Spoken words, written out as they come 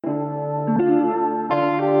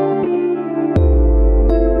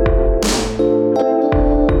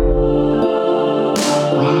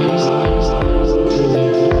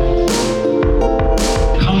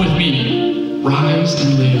Rise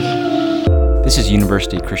and Live. This is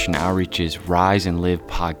University Christian Outreach's Rise and Live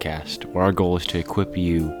podcast, where our goal is to equip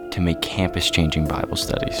you to make campus-changing Bible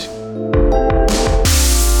studies.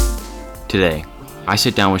 Today, I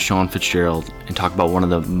sit down with Sean Fitzgerald and talk about one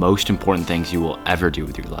of the most important things you will ever do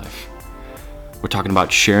with your life. We're talking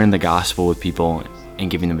about sharing the gospel with people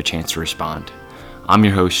and giving them a chance to respond. I'm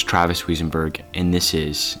your host, Travis Wiesenberg, and this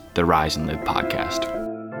is the Rise and Live podcast.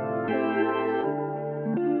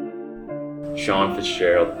 Sean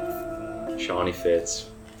Fitzgerald, Shawnee Fitz.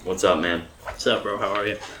 What's up, man? What's up, bro? How are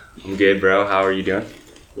you? I'm good, bro. How are you doing?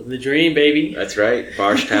 Living the dream, baby. That's right.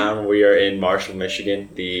 Marshtown. We are in Marshall, Michigan,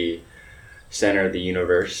 the center of the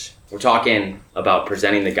universe. We're talking about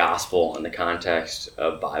presenting the gospel in the context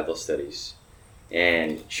of Bible studies.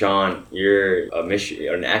 And Sean, you're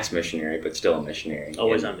an ex-missionary, but still a missionary.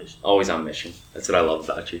 Always on mission. Always on mission. That's what I love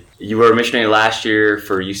about you. You were a missionary last year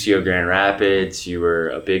for UCO Grand Rapids. You were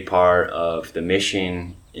a big part of the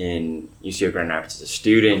mission in UCO Grand Rapids as a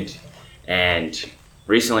student. And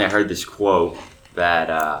recently I heard this quote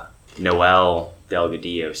that Noel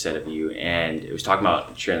Delgadillo said of you, and it was talking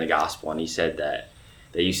about sharing the gospel. And he said that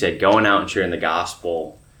you said going out and sharing the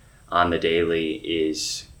gospel on the daily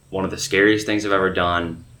is one of the scariest things I've ever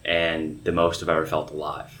done and the most I've ever felt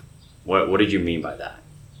alive. What did you mean by that?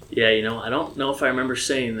 Yeah, I don't know if I remember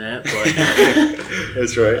saying that, but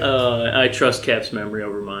That's right. I trust Cap's memory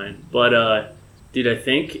over mine. But dude, I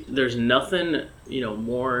think there's nothing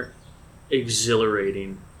more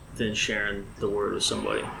exhilarating than sharing the word with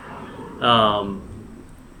somebody.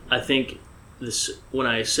 I think when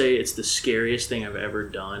I say it's the scariest thing I've ever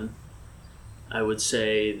done, I would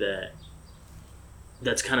say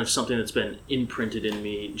that's kind of something that's been imprinted in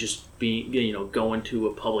me, just being, going to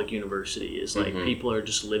a public university is like people are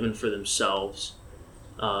just living for themselves.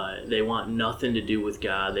 They want nothing to do with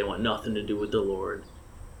God. They want nothing to do with the Lord.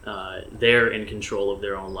 They're in control of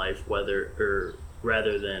their own life,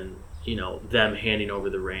 rather than, them handing over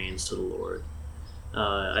the reins to the Lord.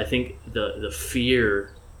 I think the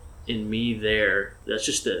fear in me there, that's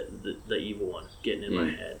just the evil one getting in my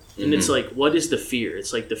head. And it's like, what is the fear?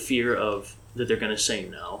 It's like the fear of that they're going to say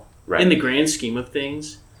no. Right. In the grand scheme of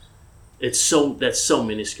things, that's so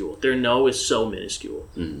minuscule. Their no is so minuscule.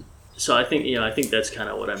 Mm-hmm. So I think that's kind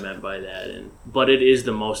of what I meant by that. But it is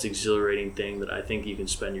the most exhilarating thing that I think you can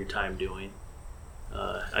spend your time doing.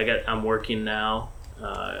 I'm working now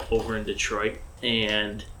over in Detroit,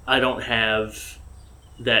 and I don't have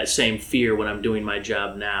that same fear when I'm doing my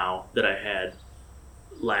job now that I had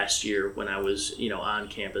last year when I was, on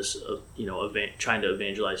campus, trying to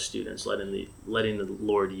evangelize students, letting the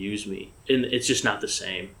Lord use me. And it's just not the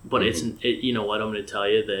same. But you know what, I'm going to tell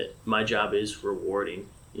you that my job is rewarding.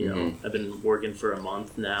 I've been working for a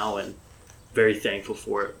month now and very thankful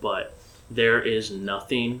for it. But there is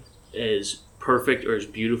nothing as perfect or as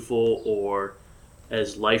beautiful or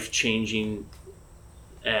as life-changing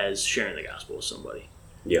as sharing the gospel with somebody.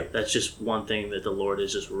 Yeah, that's just one thing that the Lord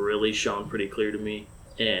has just really shown pretty clear to me.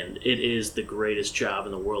 And it is the greatest job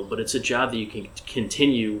in the world, but it's a job that you can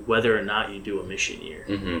continue whether or not you do a mission year.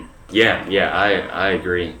 Mm-hmm. Yeah, I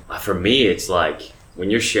agree. For me, it's like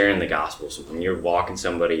when you're sharing the gospel, so when you're walking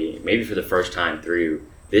somebody, maybe for the first time through,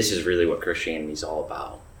 this is really what Christianity is all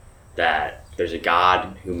about. That there's a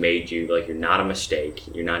God who made you, like you're not a mistake,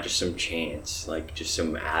 you're not just some chance, like just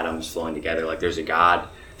some atoms flowing together. Like there's a God,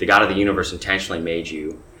 the God of the universe intentionally made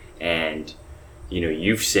you, and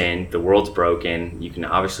you've sinned, the world's broken, you can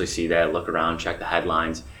obviously see that, look around, check the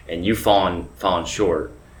headlines, and you've fallen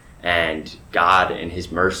short. And God, in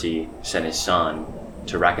his mercy, sent his son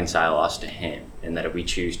to reconcile us to him. And that if we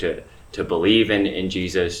choose to believe in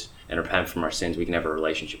Jesus and repent from our sins, we can have a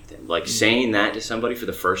relationship with him. Like saying that to somebody for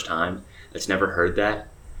the first time that's never heard that,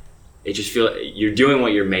 it just feels you're doing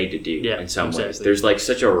what you're made to do in some ways. There's like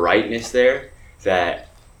such a rightness there that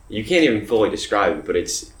you can't even fully describe it, but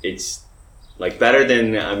it's like better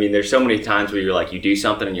than, there's so many times where you're like, you do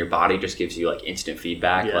something and your body just gives you like instant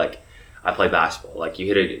feedback. Yeah. Like I play basketball, like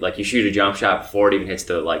you shoot a jump shot before it even hits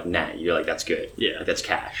the like net. You're like, that's good. Yeah. Like, that's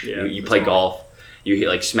cash. Yeah, you play golf, you hit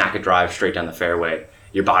like smack a drive straight down the fairway.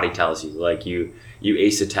 Your body tells you, like you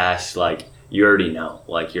ace a test, like you already know,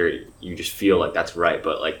 like you just feel like that's right.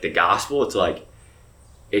 But like the gospel, it's like,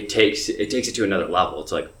 it takes it to another level.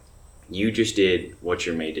 It's like, you just did what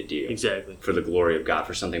you're made to do. Exactly. For the glory of God,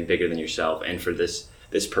 for something bigger than yourself, and for this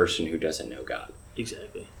person who doesn't know God.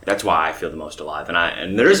 Exactly. That's why I feel the most alive.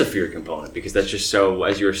 And there is a fear component, because that's just so,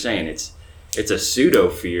 as you were saying, it's a pseudo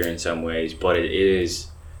fear in some ways, but it is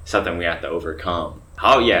something we have to overcome.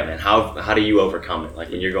 How do you overcome it? Like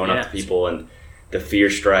when you're going up to people and the fear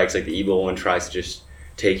strikes, like the evil one tries to just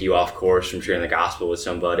take you off course from sharing the gospel with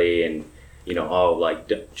somebody, and oh,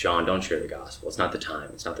 like, Sean, don't share the gospel. It's not the time.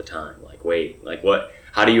 It's not the time. Like, wait, like what?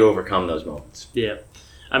 How do you overcome those moments? Yeah.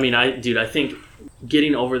 I mean, I think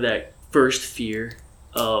getting over that first fear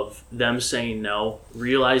of them saying no,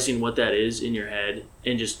 realizing what that is in your head,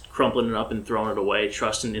 and just crumpling it up and throwing it away,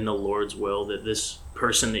 trusting in the Lord's will that this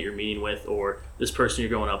person that you're meeting with or this person you're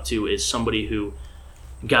going up to is somebody who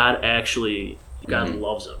God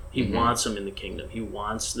loves them. He wants them in the kingdom. He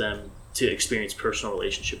wants them to experience personal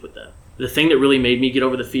relationship with them. The thing that really made me get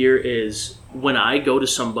over the fear is when I go to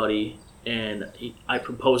somebody and I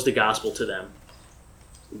propose the gospel to them,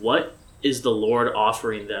 what is the Lord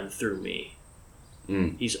offering them through me?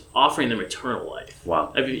 He's offering them eternal life.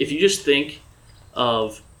 Wow. If you just think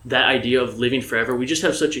of that idea of living forever, we just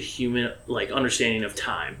have such a human understanding of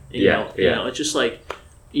time. You know, it's just like,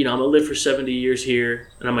 I'm gonna live for 70 years here,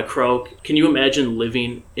 and I'm a croak. Can you imagine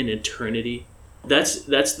living in eternity? That's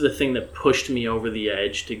the thing that pushed me over the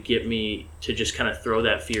edge to get me to just kind of throw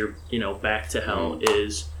that fear, back to hell.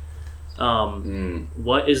 Is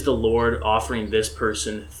what is the Lord offering this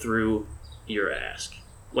person through your ask?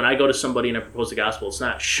 When I go to somebody and I propose the gospel, it's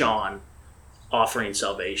not Sean offering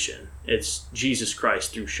salvation. It's Jesus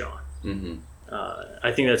Christ through Sean.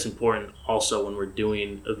 I think that's important also when we're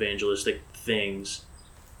doing evangelistic things,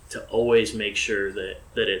 to always make sure that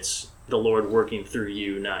it's the Lord working through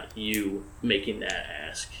you, not you making that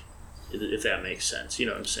ask, if that makes sense. You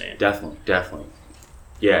know what I'm saying? Definitely.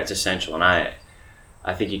 Yeah, it's essential. And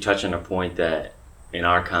I think you touch on a point that in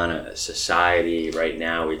our kind of society right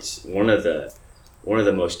now, it's one of the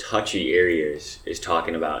most touchy areas is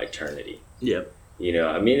talking about eternity. Yep.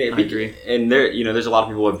 I mean, I agree. And there's a lot of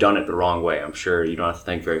people who have done it the wrong way. I'm sure you don't have to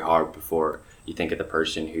think very hard before you think of the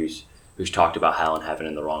person who's talked about hell and heaven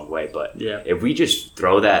in the wrong way. But if we just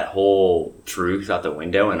throw that whole truth out the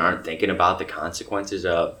window and aren't thinking about the consequences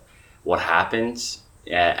of what happens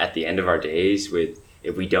at the end of our days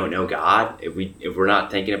if we don't know God, if we're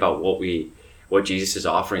not thinking about what Jesus is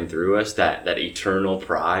offering through us, that eternal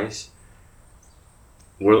prize,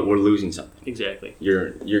 we're losing something. Exactly.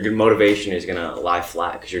 Your motivation is gonna lie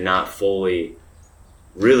flat because you're not fully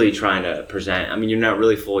really trying to present. I mean, you're not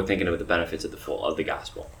really fully thinking about the benefits of the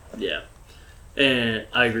gospel. Yeah. And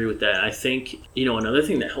I agree with that. I think, another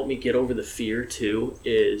thing that helped me get over the fear too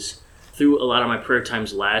is through a lot of my prayer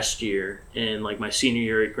times last year and my senior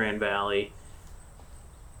year at Grand Valley,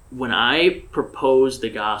 when I propose the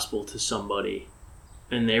gospel to somebody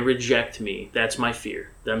and they reject me, that's my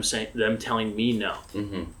fear. Them telling me no.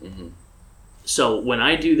 So when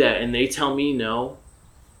I do that and they tell me no,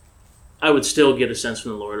 I would still get a sense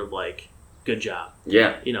from the Lord of good job.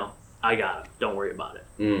 Yeah. I got it. Don't worry about it.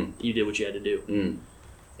 You did what you had to do.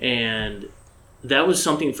 And that was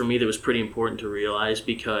something for me that was pretty important to realize,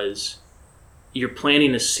 because you're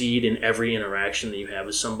planting a seed in every interaction that you have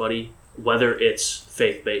with somebody, whether it's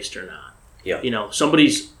faith-based or not. Yeah.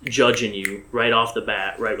 Somebody's judging you right off the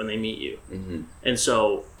bat, right when they meet you. And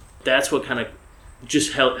so that's what kind of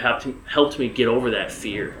just helped me get over that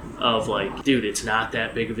fear of dude, it's not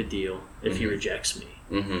that big of a deal if he rejects me.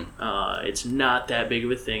 It's not that big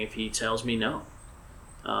of a thing if he tells me no,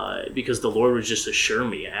 because the Lord would just assure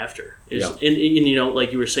me after. And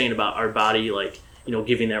like you were saying about our body,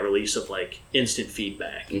 giving that release of instant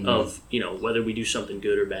feedback of whether we do something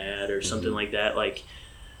good or bad or something like that.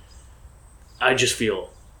 I just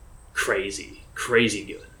feel crazy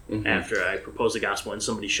good after I propose the gospel and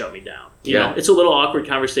somebody shut me down. You know, it's a little awkward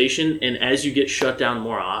conversation, and as you get shut down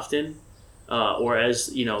more often, or as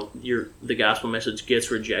the gospel message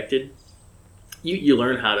gets rejected, you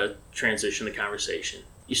learn how to transition the conversation.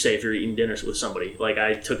 You say, if you're eating dinner with somebody,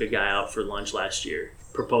 I took a guy out for lunch last year,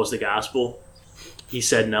 proposed the gospel, he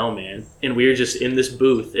said no, man, and we were just in this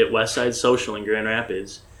booth at Westside Social in Grand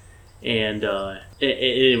Rapids, and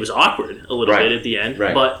it was awkward a little bit at the end,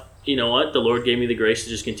 but you know what? The Lord gave me the grace to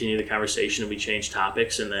just continue the conversation, and we changed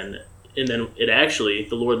topics, and then it actually,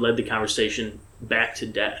 the Lord led the conversation back to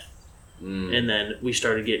death. And then we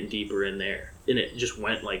started getting deeper in there, and it just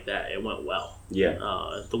went like that. It went well.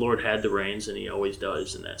 The Lord had the reins, and He always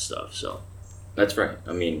does, and that stuff. So that's right.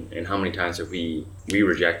 I mean, and how many times have we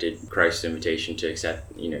rejected Christ's invitation to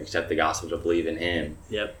accept the gospel, to believe in Him?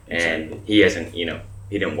 Yep. And He hasn't, He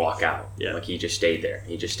didn't walk out. Yeah. He just stayed there.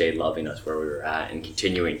 He just stayed loving us where we were at and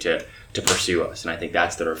continuing to pursue us. And I think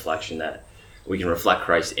that's the reflection that we can reflect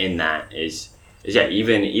Christ in. That is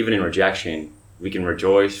even in rejection, we can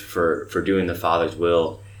rejoice for doing the Father's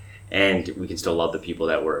will, and we can still love the people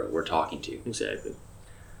that we're talking to. Exactly.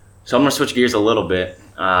 So I'm going to switch gears a little bit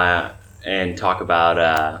and talk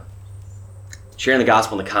about sharing the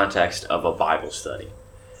gospel in the context of a Bible study.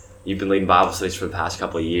 You've been leading Bible studies for the past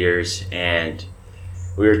couple of years, and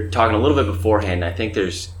we were talking a little bit beforehand. I think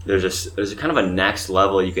there's a kind of a next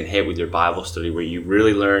level you can hit with your Bible study where you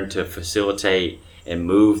really learn to facilitate and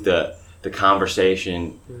move the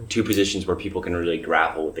conversation to positions where people can really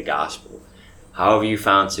grapple with the gospel. How have you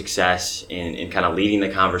found success in kind of leading the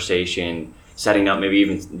conversation, setting up, maybe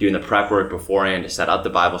even doing the prep work beforehand to set up the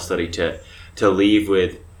Bible study to leave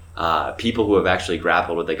with people who have actually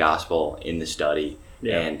grappled with the gospel in the study,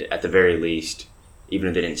 and at the very least, even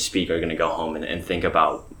if they didn't speak, are going to go home and think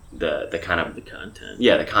about the kind of the content.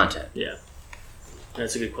 Yeah, the content. Yeah,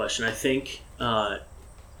 that's a good question. I think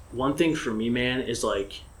one thing for me, man, is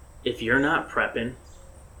like if you're not prepping,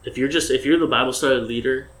 if you're the Bible study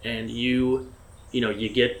leader and you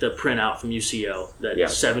get the printout from UCO, that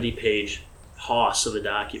 70-page hoss of a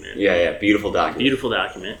document. Yeah, beautiful document. Beautiful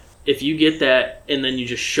document. If you get that and then you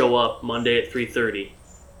just show up Monday at 3:30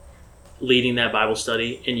 leading that Bible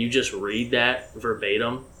study and you just read that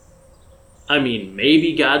verbatim, I mean,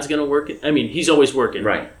 maybe God's going to work. I mean, he's always working.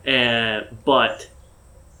 Right. But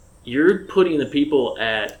you're putting the people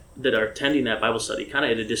that are attending that Bible study kind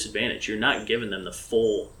of at a disadvantage. You're not giving them the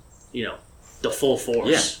full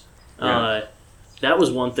force. Yeah. That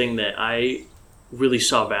was one thing that I really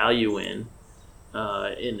saw value in.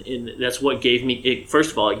 And that's what gave me,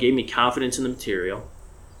 first of all, it gave me confidence in the material.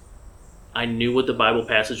 I knew what the Bible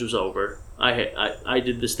passage was over. I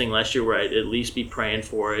did this thing last year where I'd at least be praying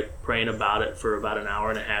about it for about an hour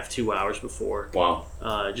and a half, 2 hours before. Wow.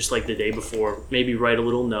 Just like the day before, maybe write a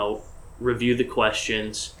little note, review the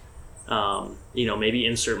questions, maybe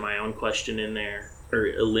insert my own question in there or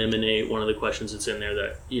eliminate one of the questions that's in there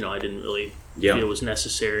that, I didn't really feel was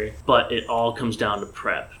necessary. But it all comes down to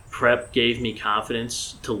prep. Prep gave me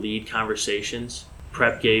confidence to lead conversations.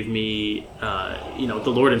 Prep gave me, the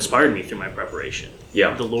Lord inspired me through my preparation.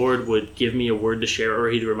 Yeah. The Lord would give me a word to share, or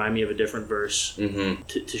he'd remind me of a different verse Mm-hmm.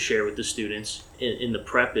 to share with the students. And the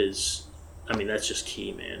prep is, that's just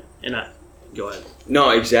key, man. Go ahead.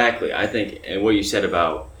 No, exactly. I think, and what you said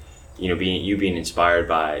about, being inspired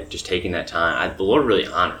by just taking that time, the Lord really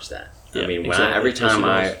honors that. Yeah, Every time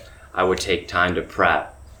I would take time to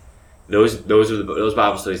prep, those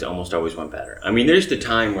Bible studies almost always went better. There's the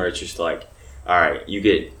time where it's just like, all right, you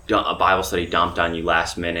get a Bible study dumped on you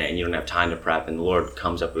last minute and you don't have time to prep, and the Lord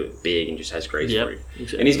comes up with big and just has grace for you.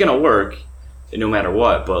 Exactly. And he's going to work no matter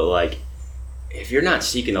what, but like, if you're not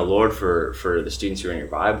seeking the Lord for the students who are in your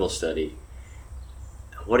Bible study,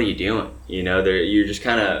 what are you doing? You're just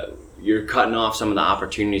you're cutting off some of the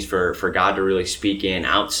opportunities for God to really speak in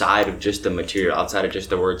outside of just the material, outside of just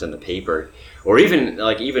the words on the paper, or even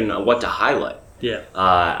what to highlight. Yeah.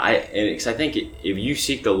 Because I think if you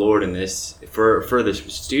seek the Lord in this, for the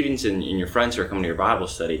students and your friends who are coming to your Bible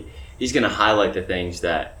study, he's going to highlight the things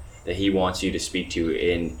that he wants you to speak to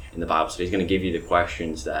in the Bible study. He's going to give you the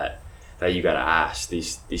questions that you got to ask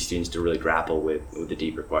these students to really grapple with the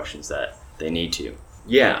deeper questions that they need to.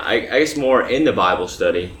 Yeah, I guess more in the Bible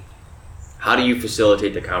study, how do you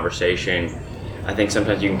facilitate the conversation? I think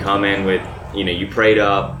sometimes you can come in with, you prayed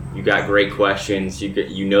up, you got great questions,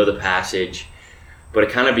 you know the passage, but it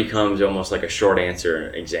kind of becomes almost like a short answer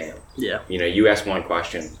exam. Yeah. You ask one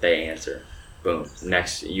question, they answer. Boom.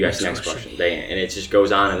 Next, you ask the next question, and it just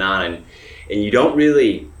goes on, and you don't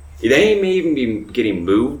really, they may even be getting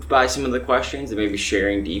moved by some of the questions, they may be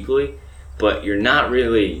sharing deeply, but you're not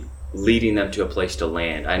really leading them to a place to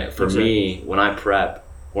land. For me, when I prep,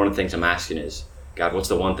 one of the things I'm asking is, God, what's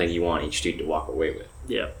the one thing you want each student to walk away with?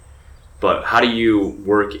 Yeah. But how do you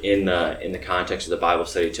work in the context of the Bible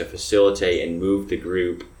study to facilitate and move the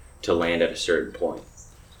group to land at a certain point?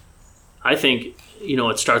 I think,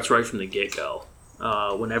 it starts right from the get-go.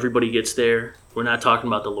 When everybody gets there, we're not talking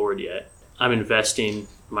about the Lord yet. I'm investing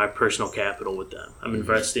my personal capital with them. I'm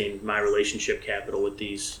investing my relationship capital with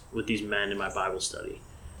these men in my Bible study.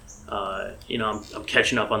 I'm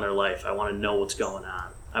catching up on their life. I want to know what's going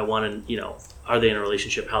on. I want to, are they in a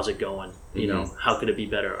relationship? How's it going? How could it be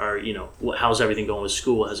better? How's everything going with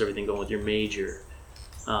school? How's everything going with your major?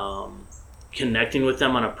 Connecting with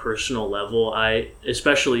them on a personal level.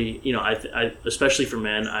 Especially for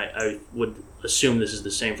men, I would assume this is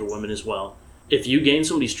the same for women as well. If you gain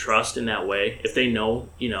somebody's trust in that way, if they know,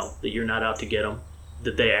 that you're not out to get them,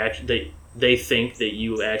 that they think that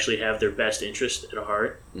you actually have their best interest at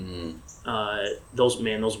heart,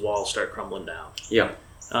 those walls start crumbling down. Yeah.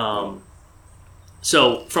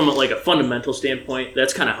 So from a fundamental standpoint,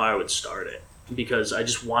 that's kind of how I would start it, because I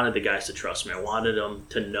just wanted the guys to trust me. I wanted them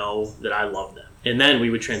to know that I love them. And then we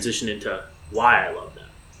would transition into why I love them.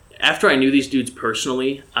 After I knew these dudes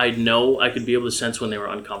personally, I could be able to sense when they were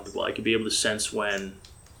uncomfortable. I could be able to sense when,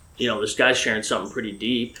 this guy's sharing something pretty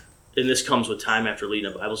deep, and this comes with time after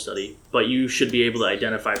leading a Bible study, but you should be able to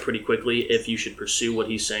identify pretty quickly if you should pursue what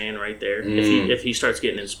he's saying right there. If he starts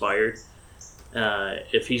getting inspired,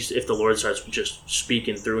 if the Lord starts just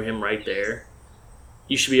speaking through him right there,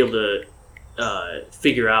 you should be able to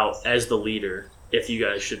figure out as the leader if you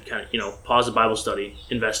guys should kind of pause the Bible study,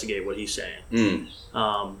 investigate what he's saying.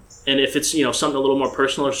 And if it's something a little more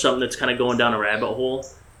personal or something that's kind of going down a rabbit hole,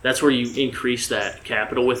 that's where you increase that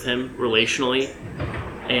capital with him relationally,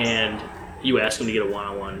 and you ask him to get a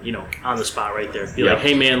one-on-one, on the spot right there. Be like,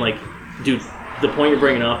 hey man, like, dude, the point you're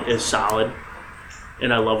bringing up is solid,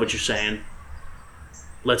 and I love what you're saying.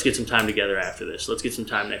 Let's get some time together after this. Let's get some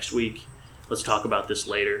time next week. Let's talk about this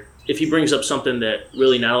later. If he brings up something that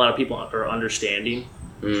really not a lot of people are understanding,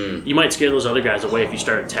 you might scare those other guys away if you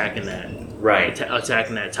start attacking that. Right.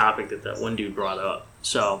 Attacking that topic that one dude brought up.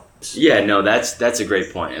 So yeah, no, that's a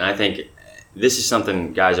great point. And I think this is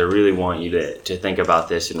something, guys, I really want you to think about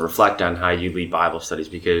this and reflect on how you lead Bible studies,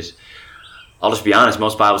 because I'll just be honest,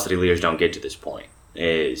 most Bible study leaders don't get to this point,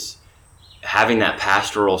 is having that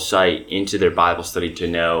pastoral sight into their Bible study to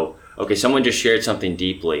know, okay, someone just shared something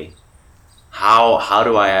deeply. How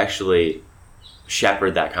do I actually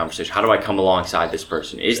shepherd that conversation? How do I come alongside this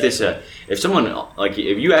person? Is this if someone, like,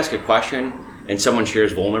 if you ask a question and someone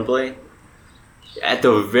shares vulnerably, at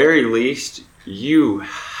the very least, you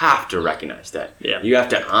have to recognize that. Yeah. You have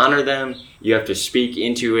to honor them. You have to speak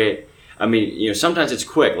into it. I mean, sometimes it's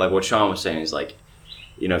quick, like what Sean was saying is like,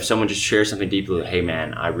 if someone just shares something deeply, like, hey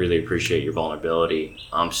man, I really appreciate your vulnerability.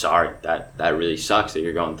 I'm sorry. That really sucks that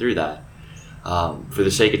you're going through that. For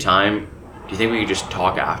the sake of time, do you think we could just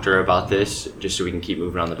talk after about this, just so we can keep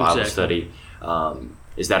moving on the Bible study?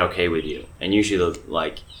 Is that okay with you? And usually,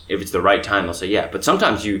 like, if it's the right time, they'll say yeah. But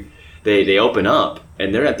sometimes they open up,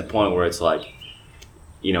 and they're at the point where it's like,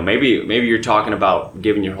 maybe you're talking about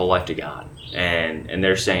giving your whole life to God, and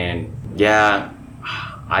they're saying, yeah,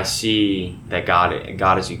 I see that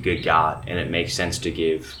God is a good God, and it makes sense to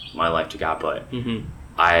give my life to God, but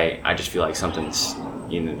I just feel like something's,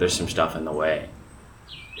 there's some stuff in the way.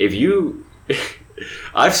 If you,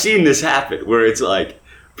 I've seen this happen where it's like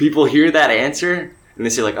people hear that answer and they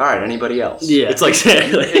say like, all right, anybody else? Yeah, it's like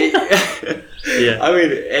exactly. Yeah, I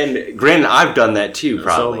mean, and granted, I've done that too,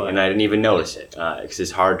 probably, So and I didn't even notice it because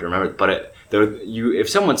it's hard to remember. But if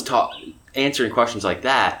someone's answering questions like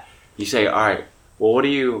that, you say, all right, well, what do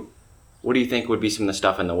you think would be some of the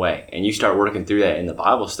stuff in the way? And you start working through that in the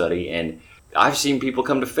Bible study, and I've seen people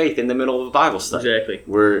come to faith in the middle of a Bible study.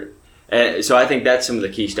 Exactly. So I think that's some of the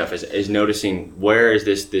key stuff is noticing where is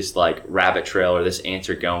this like rabbit trail or this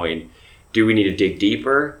answer going. Do we need to dig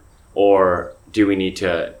deeper, or do we need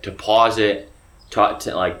to pause it, to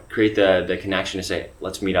like create the connection to say,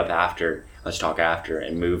 let's meet up after, let's talk after,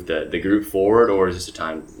 and move the group forward, or is this a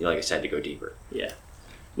time, like I said, to go deeper? Yeah.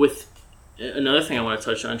 With another thing I want to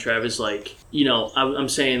touch on, Trav, is like, I'm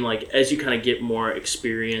saying, like, as you kind of get more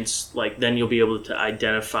experience, like, then you'll be able to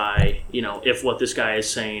identify, if what this guy is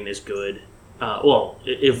saying is good.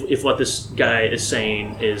 If what this guy is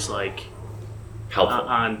saying is like Helpful.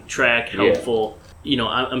 On track, helpful. Yeah.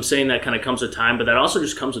 I'm saying that kind of comes with time, but that also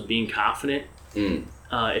just comes with being confident.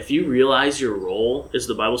 If you realize your role as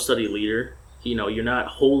the Bible study leader, you're not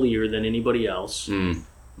holier than anybody else,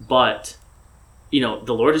 but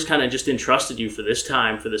the Lord has kind of just entrusted you for this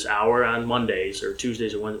time, for this hour on Mondays or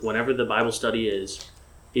Tuesdays or whenever the Bible study is.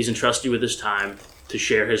 He's entrusted you with this time to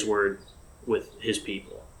share His word with His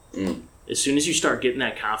people. As soon as you start getting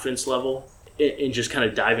that confidence level and just kind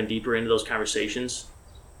of diving deeper into those conversations,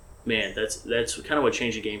 man, that's kind of what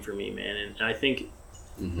changed the game for me, man. And I think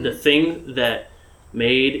the thing that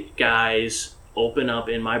made guys open up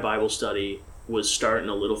in my Bible study was starting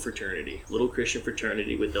a little Christian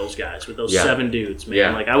fraternity with those guys, with those 7 dudes, man.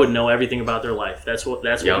 Yeah. Like, I would know everything about their life. That's what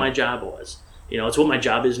my job was. It's what my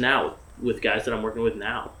job is now with guys that I'm working with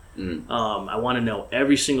now. I want to know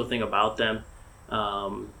every single thing about them,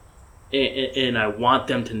 and I want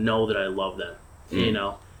them to know that I love them.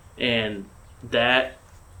 And that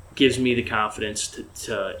gives me the confidence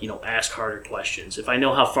to ask harder questions. If I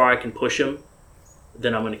know how far I can push them,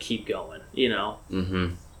 then I'm going to keep going.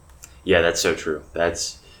 Yeah, that's so true.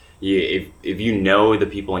 That's if you know the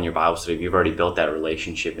people in your Bible study, if you've already built that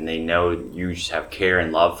relationship and they know you just have care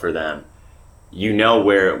and love for them,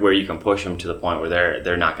 where you can push them to the point where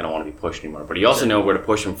they're not going to want to be pushed anymore. But you also know where to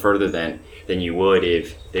push them further than you would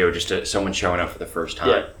if they were just someone showing up for the first time.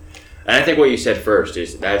 Yeah. And I think what you said first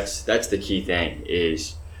is that's the key thing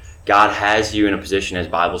is God has you in a position as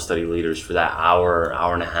Bible study leaders for that hour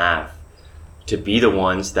and a half to be the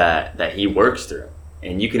ones that He works through.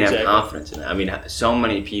 And you can have confidence in that. I mean, so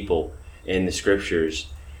many people in the scriptures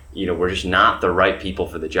we're just not the right people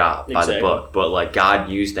for the job by the book. But like God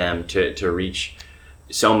used them to reach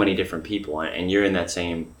so many different people, and you're in that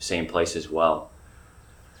same place as well.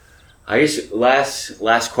 I guess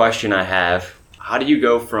last question I have: how do you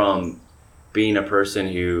go from being a person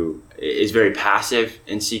who is very passive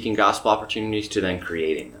in seeking gospel opportunities to then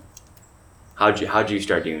creating them? How'd you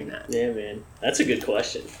start doing that? Yeah, man, that's a good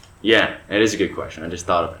question. Yeah, it is a good question. I just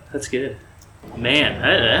thought of it. That's good, man.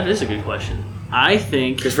 That is a good question. I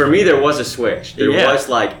think because for me there was a switch. There was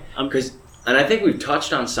like and I think we've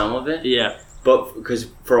touched on some of it. Yeah. But because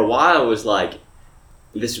for a while it was like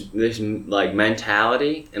this like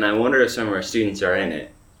mentality, and I wonder if some of our students are in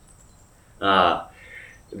it.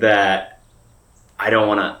 That I don't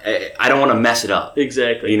want to mess it up.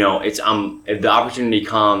 Exactly. If the opportunity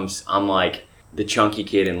comes, I'm like the chunky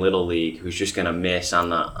kid in Little League who's just gonna miss on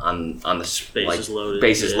the bases loaded.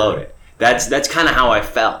 Bases loaded. That's kind of how I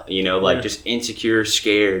felt. Just insecure,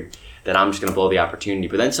 scared that I'm just gonna blow the opportunity.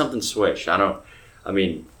 But then something switched. I don't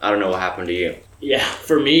know what happened to you. Yeah,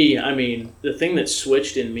 for me, the thing that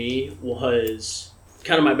switched in me was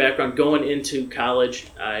kind of my background going into college.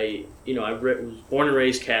 I was born and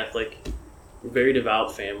raised Catholic, very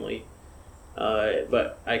devout family.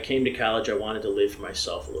 But I came to college, I wanted to live for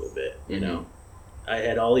myself a little bit, I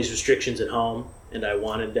had all these restrictions at home, and I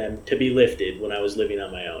wanted them to be lifted when I was living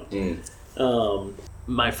on my own.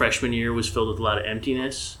 My freshman year was filled with a lot of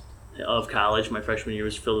emptiness of college. My freshman year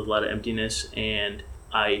was filled with a lot of emptiness, and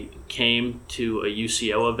I came to a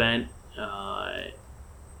UCO event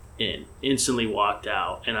and instantly walked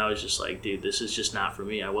out, and I was just like, dude, this is just not for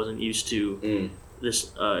me. I wasn't used to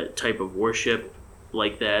this type of worship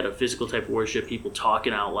like that, a physical type of worship, people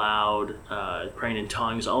talking out loud, praying in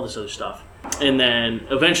tongues, all this other stuff. And then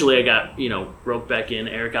eventually I got, roped back in.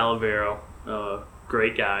 Eric Olivero,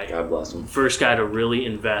 great guy. God bless him. First guy to really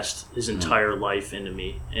invest his entire life into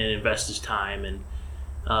me and invest his time. And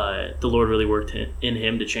the Lord really worked in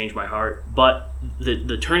him to change my heart. But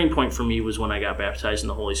the turning point for me was when I got baptized in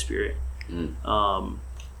the Holy Spirit.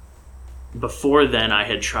 Before then, I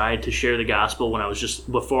had tried to share the gospel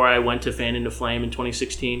before I went to Fan into Flame in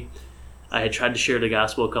 2016. I had tried to share the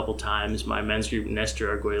gospel a couple times. My men's group, Nestor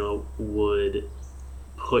Arguello, would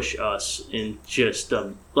push us in just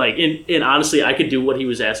and honestly, I could do what he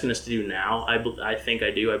was asking us to do now. I think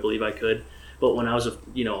I do. I believe I could. But when I was a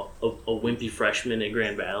wimpy freshman in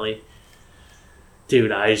Grand Valley,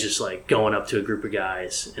 dude, I was just like going up to a group of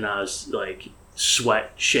guys, and I was like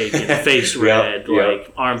sweat shaking, face red,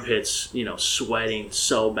 armpits, sweating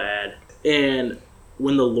so bad. And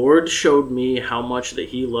when the Lord showed me how much that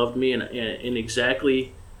he loved me and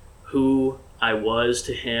exactly who I was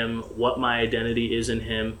to him, what my identity is in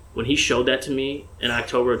him, when he showed that to me in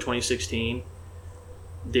October of 2016,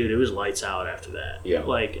 dude, it was lights out after that. Yeah.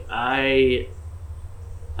 Like I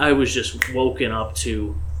was just woken up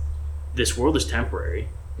to this world is temporary.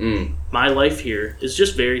 My life here is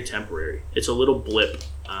just very temporary. It's a little blip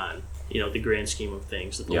on, the grand scheme of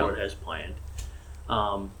things that the Lord has planned.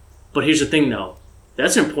 But here's the thing, though.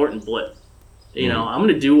 That's an important blip. I'm going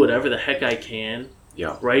to do whatever the heck I can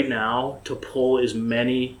right now to pull as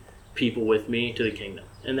many people with me to the kingdom.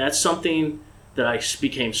 And that's something that I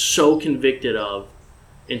became so convicted of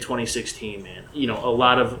in 2016, man. A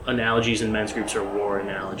lot of analogies in men's groups are war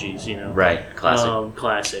analogies, Right, classic.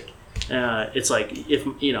 Classic. It's like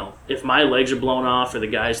if my legs are blown off or the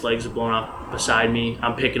guy's legs are blown off beside me,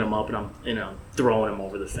 I'm picking him up and I'm throwing him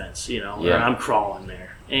over the fence, and I'm crawling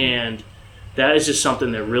there. And that is just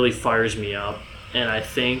something that really fires me up. And I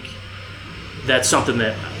think that's something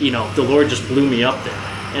that the Lord just blew me up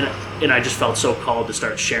there, and I just felt so called to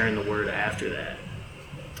start sharing the word after that.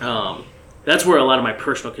 That's where a lot of my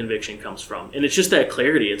personal conviction comes from, and it's just that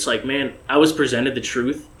clarity. It's like, man, I was presented the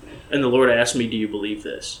truth, and the Lord asked me, "Do you believe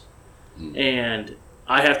this?" And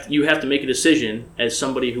you have to make a decision as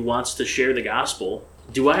somebody who wants to share the gospel.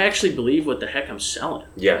 Do I actually believe what the heck I'm selling?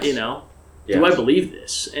 Yes. Yes. Do I believe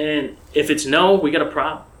this? And if it's no, we got a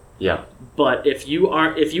problem. Yeah. But if you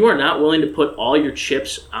are not willing to put all your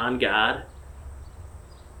chips on God,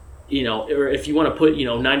 or if you want to put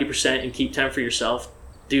 90% and keep 10 for yourself,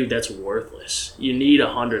 dude, that's worthless. You need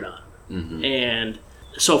 100 on. Mm-hmm. And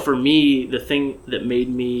so for me, the thing that made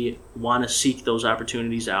me want to seek those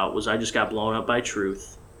opportunities out was I just got blown up by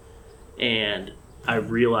truth, and I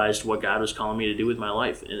realized what God was calling me to do with my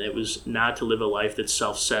life, and it was not to live a life that's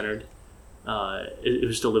self-centered. It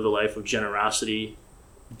was to live a life of generosity,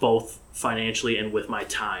 both financially and with my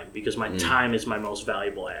time, because my time is my most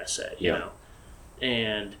valuable asset,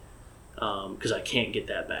 and because I can't get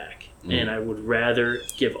that back. And I would rather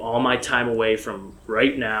give all my time away from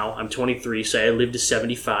right now. I'm 23, say I live to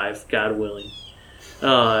 75, God willing.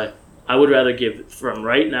 I would rather give from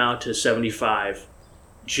right now to 75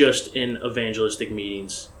 just in evangelistic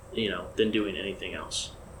meetings, than doing anything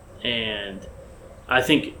else. And I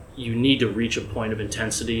think you need to reach a point of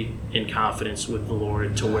intensity and confidence with the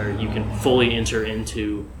Lord to where you can fully enter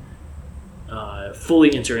into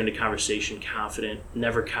conversation confident,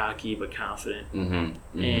 never cocky but confident.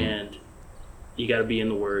 And you got to be in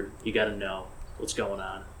the Word. You got to know what's going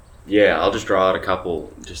on. Yeah, I'll just draw out a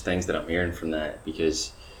couple just things that I'm hearing from that,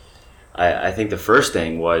 because I think the first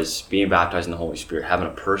thing was being baptized in the Holy Spirit, having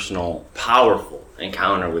a personal, powerful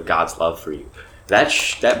encounter with God's love for you.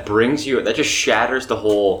 That brings you, that just shatters the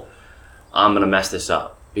whole, I'm going to mess this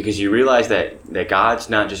up. Because you realize that God's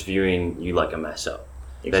not just viewing you like a mess up.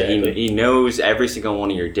 Exactly. That he knows every single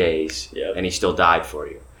one of your days, Yep. and he still died for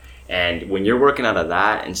you. And when you're working out of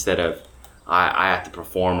that, instead of, I have to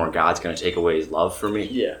perform or God's going to take away his love for me,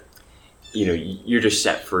 Yeah. You're just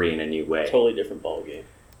set free in a new way. Totally different ballgame.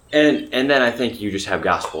 And then I think you just have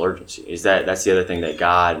gospel urgency. That's the other thing that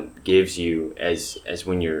God gives you as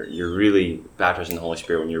when you're really baptized in the Holy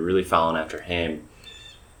Spirit, when you're really following after him.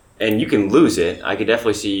 And you can lose it. I could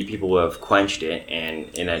definitely see people who have quenched it,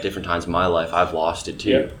 and at different times in my life, I've lost it too.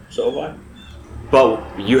 Yeah, so have I.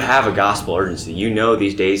 But you have a gospel urgency. You know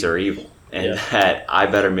these days are evil, and that I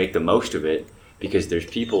better make the most of it, because there's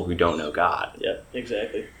people who don't know God. Yeah,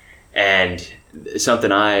 exactly. And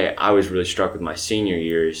something I was really struck with my senior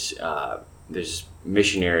years, there's a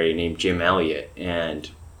missionary named Jim Elliot, and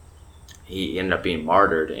he ended up being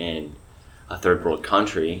martyred in a third world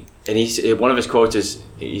country. And one of his quotes is,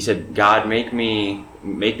 he said, "God, make me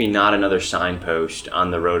not another signpost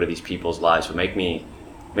on the road of these people's lives, but make me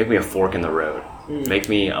a fork in the road. Make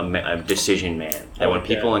me a decision man. That when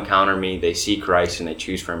people encounter me, they see Christ and they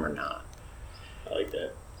choose for him or not." I like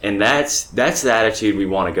that. And that's the attitude we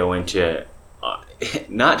want to go into,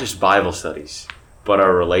 not just Bible studies, but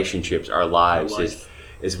our relationships, our lives.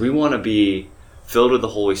 Is we want to be filled with the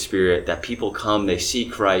Holy Spirit, that people come, they see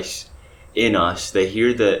Christ in us, they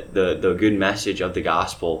hear the good message of the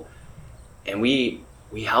gospel, and we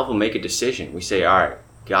help them make a decision. We say, all right,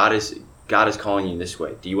 God is calling you this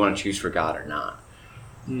way. Do you want to choose for God or not?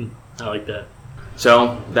 I like that.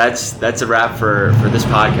 So that's a wrap for this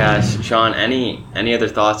podcast. Sean, any other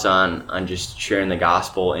thoughts on just sharing the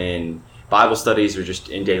gospel in Bible studies or just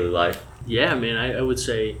in daily life? Yeah, man, I would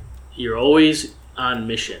say you're always on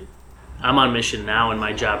mission. I'm on mission now in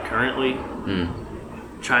my job currently,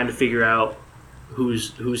 trying to figure out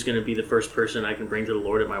who's going to be the first person I can bring to the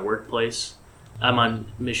Lord at my workplace. I'm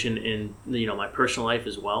on mission in my personal life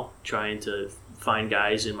as well, trying to find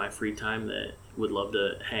guys in my free time that would love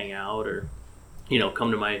to hang out or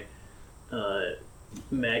come to my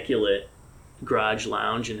immaculate garage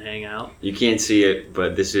lounge and hang out. You can't see it,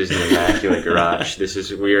 but this is an immaculate garage.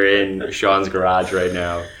 We're in Sean's garage right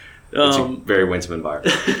now. It's a very winsome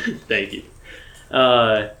environment. Thank you.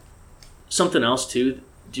 Something else too,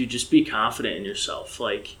 dude, just be confident in yourself.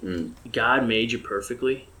 Like, God made you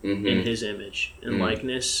perfectly in his image and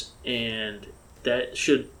likeness, and that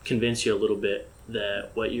should convince you a little bit that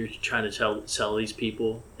what you're trying to tell these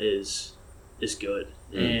people is good.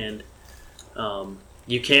 And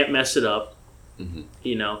you can't mess it up.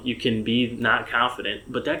 You can be not confident,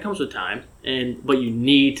 but that comes with time. But you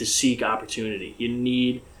need to seek opportunity. You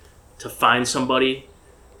need to find somebody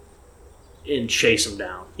and chase them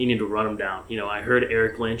down. You need to run them down. I heard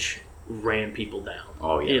Eric Lynch ran people down.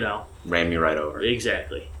 Oh yeah. Ran me right over.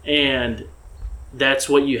 Exactly. And that's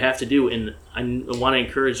what you have to do. And I want to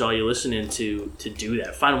encourage all you listening to do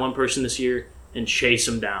that. Find one person this year and chase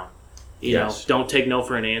them down. Don't take no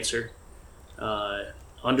for an answer.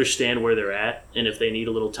 Understand where they're at, and if they need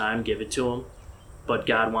a little time, give it to them. But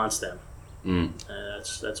God wants them.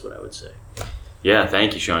 That's what I would say. Yeah,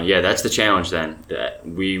 thank you, Sean. Yeah, that's the challenge then. That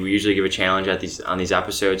we usually give a challenge on these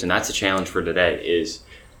episodes, and that's the challenge for today is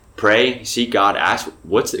pray, seek God, ask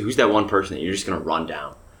who's that one person that you're just going to run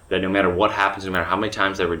down. That no matter what happens, no matter how many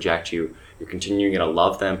times they reject you, you're continuing to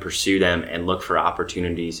love them, pursue them, and look for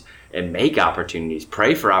opportunities and make opportunities.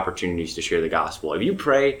 Pray for opportunities to share the gospel. If you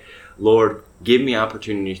pray, Lord, give me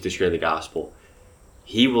opportunities to share the gospel,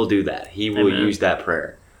 he will do that. He will use that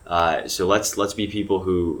prayer. So let's be people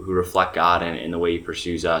who reflect God in the way he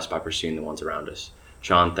pursues us by pursuing the ones around us.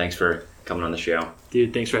 Sean, thanks for coming on the show.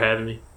 Dude, thanks for having me.